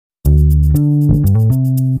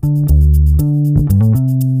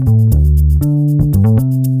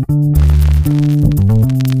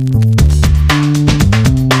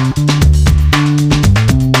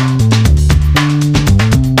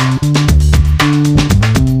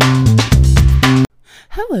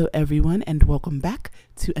Hello, everyone, and welcome back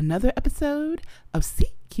to another episode of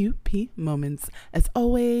CQP Moments. As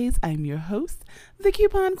always, I'm your host, the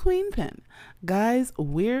Coupon Queen Pen. Guys,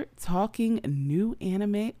 we're talking new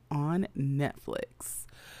anime on Netflix.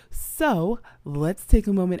 So let's take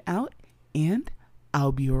a moment out, and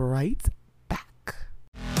I'll be right back.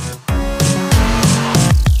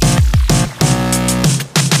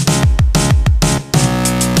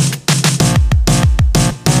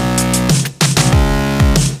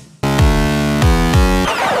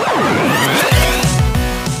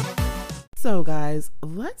 So guys,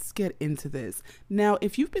 let's get into this. Now,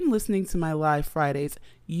 if you've been listening to my live Fridays,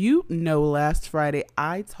 you know last Friday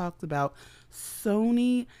I talked about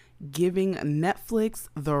Sony giving Netflix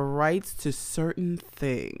the rights to certain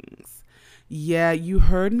things. Yeah, you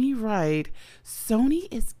heard me right. Sony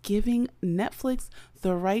is giving Netflix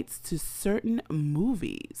the rights to certain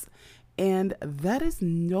movies. And that is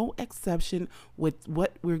no exception with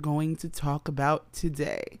what we're going to talk about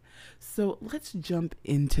today. So let's jump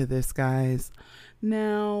into this, guys.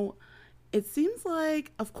 Now, it seems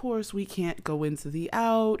like, of course, we can't go into the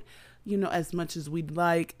out, as much as we'd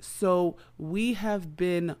like. So we have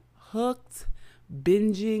been hooked,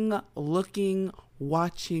 binging, looking,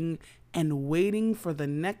 watching, and waiting for the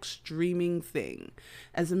next streaming thing.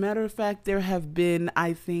 As a matter of fact, there have been,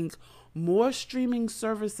 I think, more streaming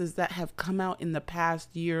services that have come out in the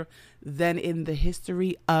past year than in the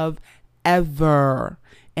history of ever.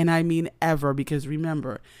 And I mean ever, because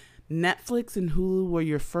remember, Netflix and Hulu were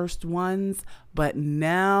your first ones, but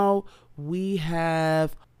now we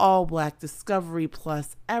have All Black, Discovery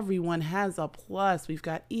Plus. Everyone has a plus. We've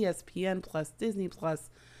got ESPN Plus, Disney Plus,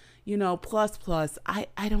 plus.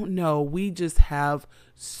 I don't know. We just have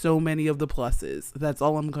so many of the pluses. That's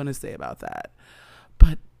all I'm going to say about that.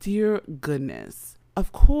 But dear goodness,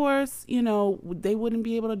 of course, they wouldn't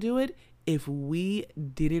be able to do it if we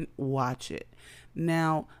didn't watch it.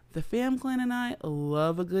 Now, the Fam Clan and I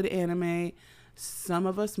love a good anime, some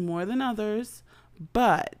of us more than others,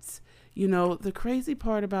 but, the crazy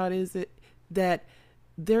part about it is that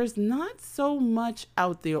there's not so much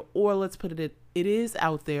out there, or let's put it is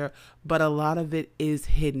out there, but a lot of it is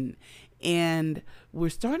hidden. And we're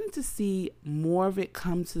starting to see more of it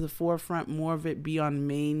come to the forefront, more of it be on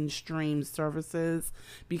mainstream services,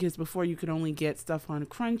 because before you could only get stuff on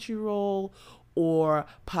Crunchyroll or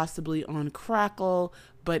possibly on Crackle,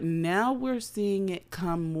 but now we're seeing it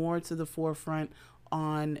come more to the forefront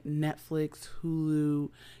on Netflix,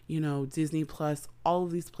 Hulu, Disney Plus, all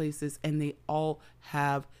of these places, and they all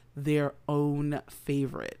have their own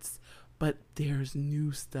favorites. But there's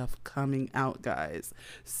new stuff coming out, guys.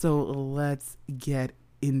 So let's get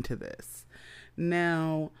into this.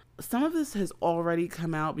 Now, some of this has already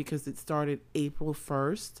come out because it started April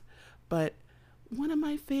 1st. But one of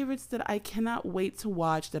my favorites that I cannot wait to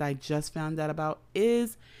watch that I just found out about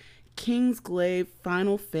is Kingsglaive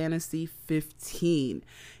Final Fantasy 15.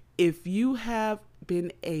 If you have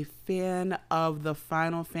been a fan of the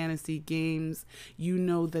Final Fantasy games, you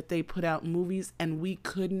know that they put out movies and we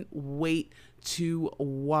couldn't wait to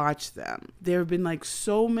watch them. There have been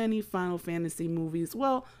so many Final Fantasy movies.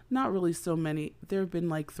 Well, not really so many. There have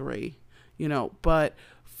been 3, but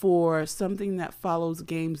for something that follows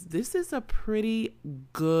games, this is a pretty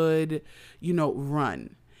good,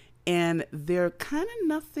 run. And they're kind of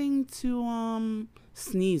nothing to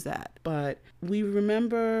sneeze at. But we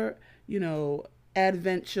remember,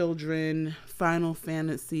 Advent Children, Final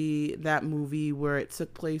Fantasy, that movie where it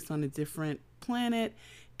took place on a different planet.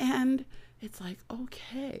 And it's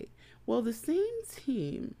okay, well, the same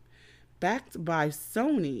team, backed by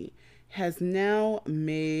Sony, has now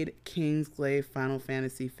made Kingsglaive Final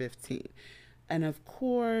Fantasy 15. And of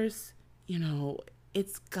course,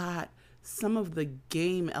 it's got some of the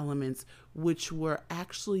game elements which were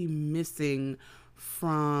actually missing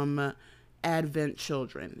from Advent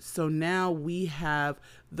Children. So now we have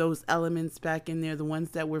those elements back in there, the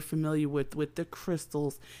ones that we're familiar with the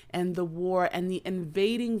crystals and the war and the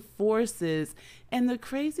invading forces. And the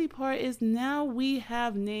crazy part is now we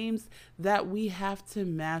have names that we have to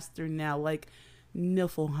master now, like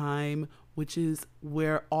Niflheim, which is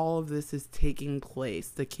where all of this is taking place,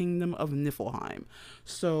 the kingdom of Niflheim.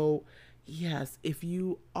 So yes, if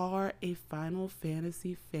you are a Final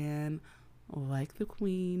Fantasy fan like the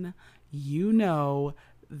Queen, you know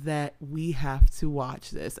that we have to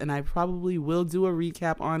watch this. And I probably will do a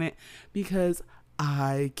recap on it because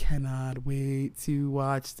I cannot wait to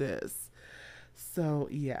watch this. So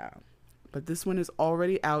yeah, but this one is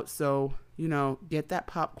already out. So, get that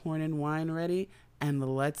popcorn and wine ready and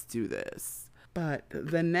let's do this. But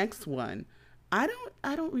the next one, I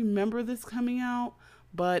don't remember this coming out,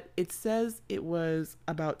 but it says it was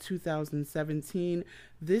about 2017.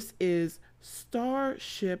 This is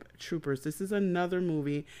Starship Troopers. This is another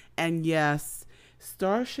movie, and yes,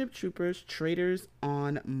 Starship Troopers Traders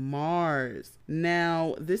on Mars.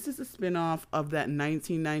 Now, this is a spin-off of that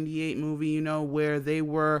 1998 movie, where they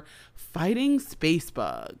were fighting space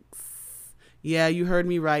bugs. Yeah, you heard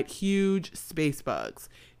me right. Huge space bugs.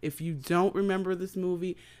 If you don't remember this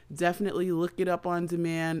movie, definitely look it up on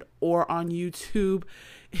demand or on YouTube.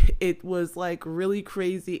 It was like really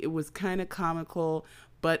crazy. It was kind of comical,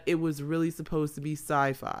 but it was really supposed to be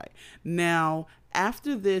sci-fi. Now,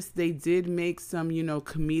 after this, they did make some,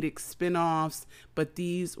 comedic spin-offs, but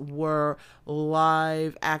these were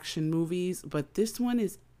live action movies. But this one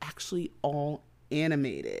is actually all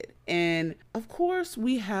animated. And of course,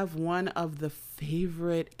 we have one of the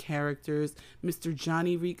favorite characters. Mr.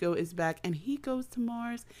 Johnny Rico is back, and he goes to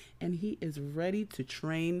Mars, and he is ready to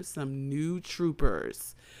train some new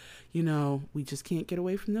troopers. We just can't get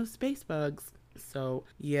away from those space bugs. So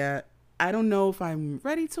yeah, I don't know if I'm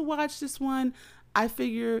ready to watch this one. I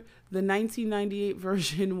figure the 1998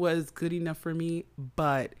 version was good enough for me,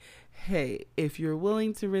 but hey, if you're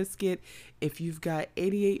willing to risk it, if you've got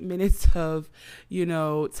 88 minutes of,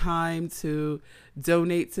 time to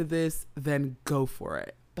donate to this, then go for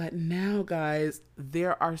it. But now, guys,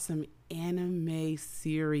 there are some anime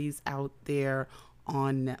series out there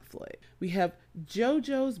on Netflix. We have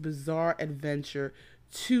JoJo's Bizarre Adventure,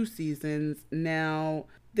 2 seasons. Now,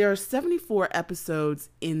 there are 74 episodes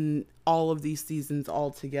in all of these seasons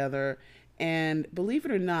altogether. And believe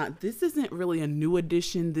it or not, this isn't really a new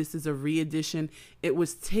edition. This is a re-edition. It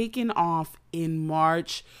was taken off in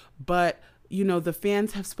March, but the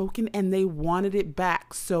fans have spoken and they wanted it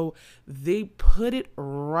back. So they put it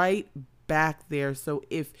right back there. So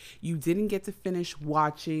if you didn't get to finish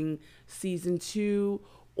watching season 2,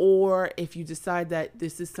 or if you decide that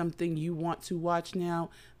this is something you want to watch now,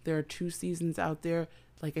 there are 2 seasons out there.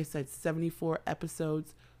 Like I said, 74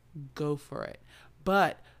 episodes. Go for it.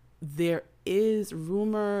 But there is a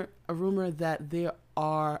rumor that there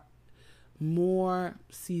are more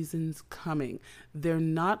seasons coming. They're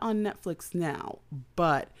not on Netflix now,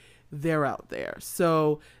 but they're out there.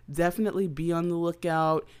 So definitely be on the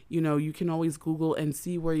lookout. You can always Google and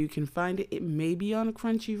see where you can find it. It may be on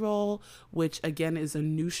Crunchyroll, which again is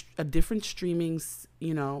a different streaming,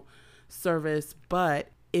 service, but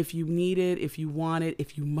if you need it, if you want it,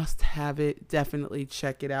 if you must have it, definitely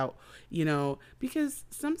check it out, because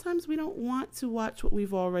sometimes we don't want to watch what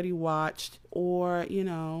we've already watched, or,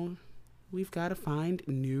 we've got to find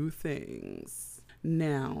new things.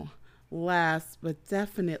 Now, last but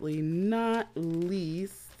definitely not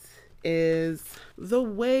least is The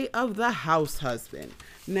Way of the House Husband.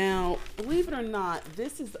 Now, believe it or not,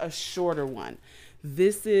 this is a shorter one.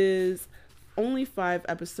 This is only 5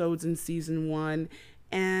 episodes in season 1.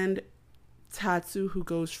 And Tatsu, who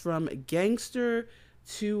goes from gangster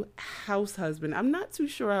to house husband. I'm not too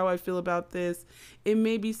sure how I feel about this. It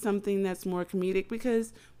may be something that's more comedic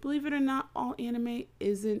because, believe it or not, all anime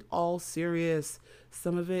isn't all serious.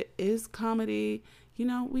 Some of it is comedy.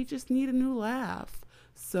 We just need a new laugh.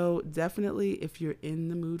 So definitely, if you're in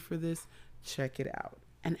the mood for this, check it out.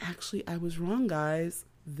 And actually, I was wrong, guys.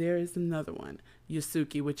 There is another one,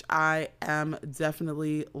 Yasuki, which I am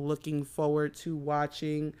definitely looking forward to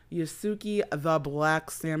watching. Yasuki the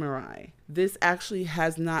Black Samurai. This actually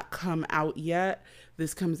has not come out yet.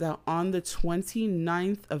 This comes out on the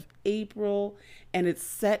 29th of April, and it's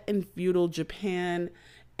set in feudal Japan,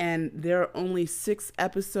 and there are only 6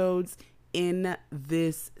 episodes in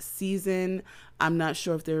this season. I'm not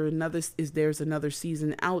sure if there's another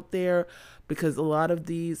season out there, because a lot of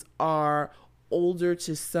these are older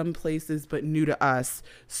to some places but new to us.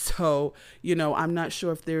 So, I'm not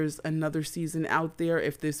sure if there's another season out there,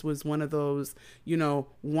 if this was one of those,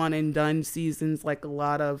 one and done seasons like a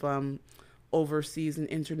lot of overseas and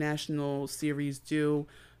international series do.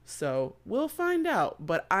 So we'll find out,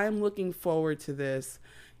 but I'm looking forward to this.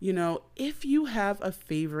 If you have a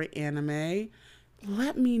favorite anime,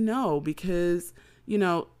 let me know, because,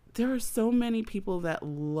 there are so many people that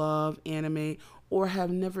love anime or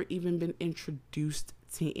have never even been introduced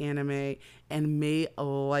to anime and may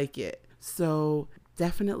like it. So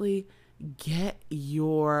definitely get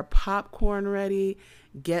your popcorn ready,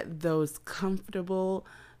 get those comfortable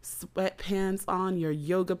sweatpants on, your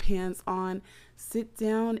yoga pants on, sit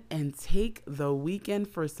down and take the weekend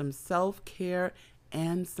for some self-care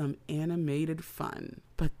and some animated fun.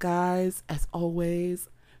 But guys, as always,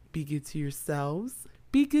 be good to yourselves,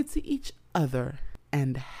 be good to each other,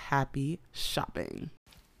 and happy shopping.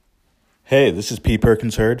 Hey, this is P.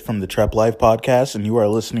 Perkins Heard from the Trap Life podcast, and you are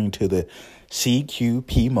listening to the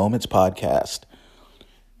CQP Moments Podcast.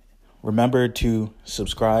 Remember to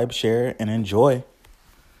subscribe, share, and enjoy.